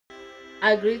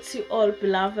I greet you all,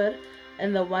 beloved,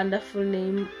 in the wonderful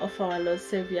name of our Lord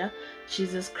Savior,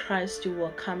 Jesus Christ. You will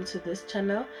come to this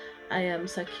channel. I am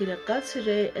Sakira. God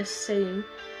today is saying,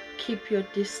 keep your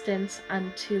distance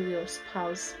until your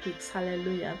spouse speaks.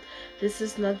 Hallelujah. This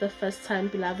is not the first time,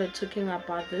 beloved, talking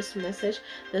about this message.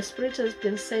 The Spirit has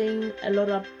been saying a lot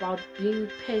about being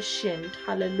patient.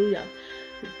 Hallelujah.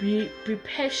 Be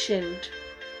patient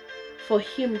for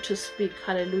Him to speak.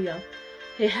 Hallelujah.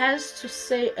 He has to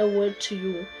say a word to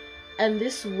you, and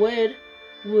this word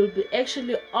will be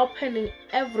actually opening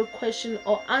every question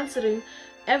or answering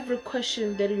every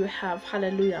question that you have.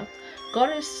 Hallelujah.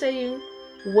 God is saying,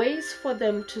 wait for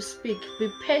them to speak.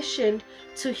 Be patient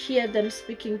to hear them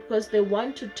speaking, because they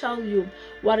want to tell you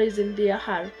what is in their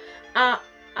heart. I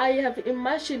have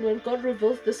imagined when God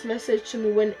reveals this message to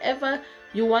me, whenever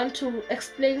you want to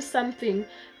explain something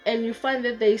and you find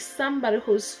that there is somebody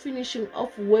who's finishing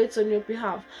off words on your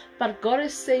behalf, but God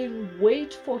is saying,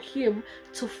 wait for Him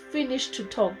to finish to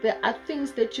talk. There are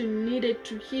things that you needed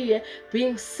to hear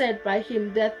being said by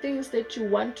Him. There are things that you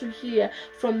want to hear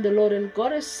from the Lord, and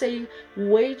God is saying,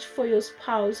 wait for your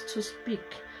spouse to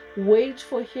speak. Wait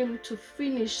for Him to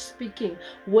finish speaking.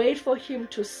 Wait for Him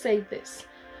to say this.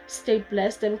 Stay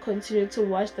blessed and continue to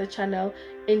watch the channel.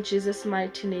 In Jesus'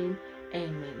 mighty name,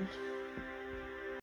 amen.